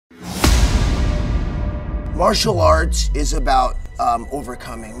Martial arts is about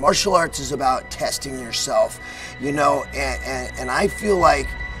overcoming. Martial arts is about testing yourself, you know, and I feel like,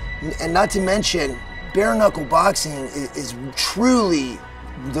 and not to mention, bare knuckle boxing is truly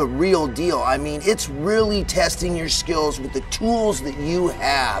the real deal. I mean, it's really testing your skills with the tools that you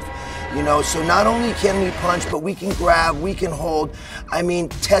have, you know. So not only can we punch, but we can grab, we can hold. I mean,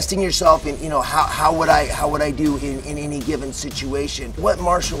 testing yourself in, you know, how would I do in any given situation. What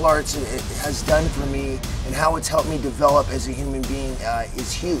martial arts has done for me and how it's helped me develop as a human being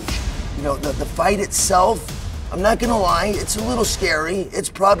is huge. You know, the fight itself, I'm not gonna lie, it's a little scary. It's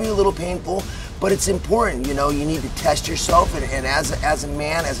probably a little painful, but it's important. You know, you need to test yourself, and as a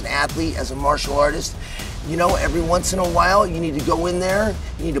man, as an athlete, as a martial artist, you know, every once in a while, you need to go in there,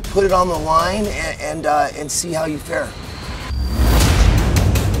 you need to put it on the line and see how you fare.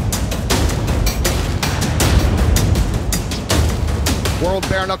 World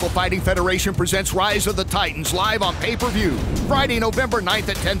Bare Knuckle Fighting Federation presents Rise of the Titans live on pay-per-view, Friday, November 9th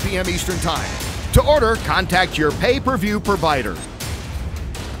at 10 p.m. Eastern Time. To order, contact your pay-per-view provider.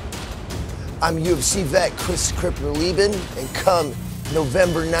 I'm UFC vet Chris Leben, and come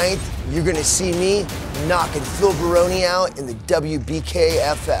November 9th, you're gonna see me knocking Phil Baroni out in the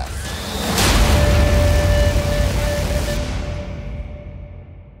WBKFF.